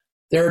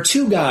There are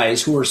two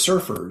guys who are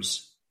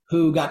surfers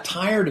who got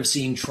tired of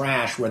seeing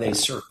trash where they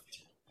surfed.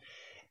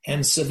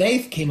 And so they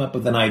came up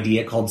with an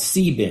idea called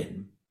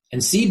Seabin.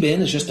 And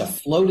Seabin is just a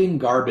floating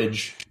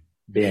garbage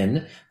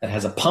bin that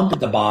has a pump at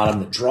the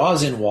bottom that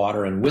draws in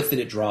water, and with it,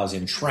 it draws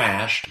in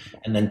trash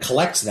and then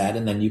collects that,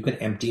 and then you can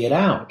empty it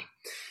out.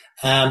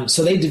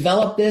 So they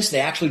developed this. They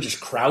actually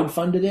just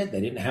crowdfunded it.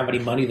 They didn't have any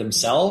money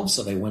themselves,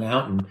 so they went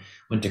out and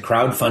went to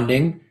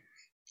crowdfunding.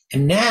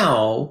 And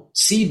now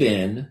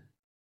Seabin,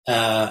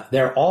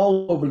 they're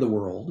all over the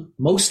world,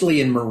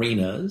 mostly in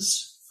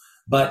marinas,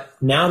 but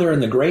now they're in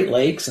the Great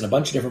Lakes and a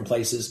bunch of different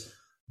places.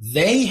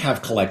 They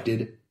have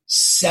collected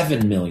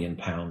 7 million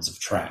pounds of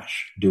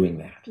trash doing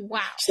that.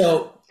 Wow.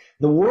 So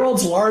the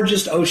world's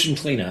largest ocean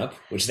cleanup,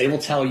 which they will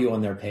tell you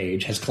on their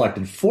page, has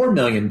collected 4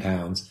 million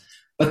pounds.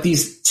 But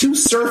these two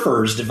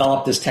surfers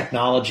developed this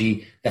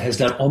technology that has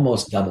done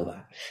almost double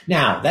that.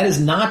 Now, that is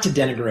not to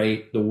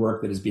denigrate the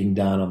work that is being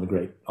done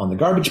on the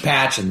garbage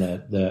patch and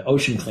the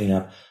ocean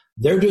cleanup.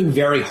 They're doing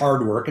very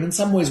hard work, and in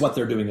some ways what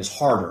they're doing is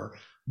harder.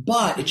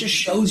 But it just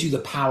shows you the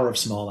power of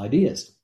small ideas.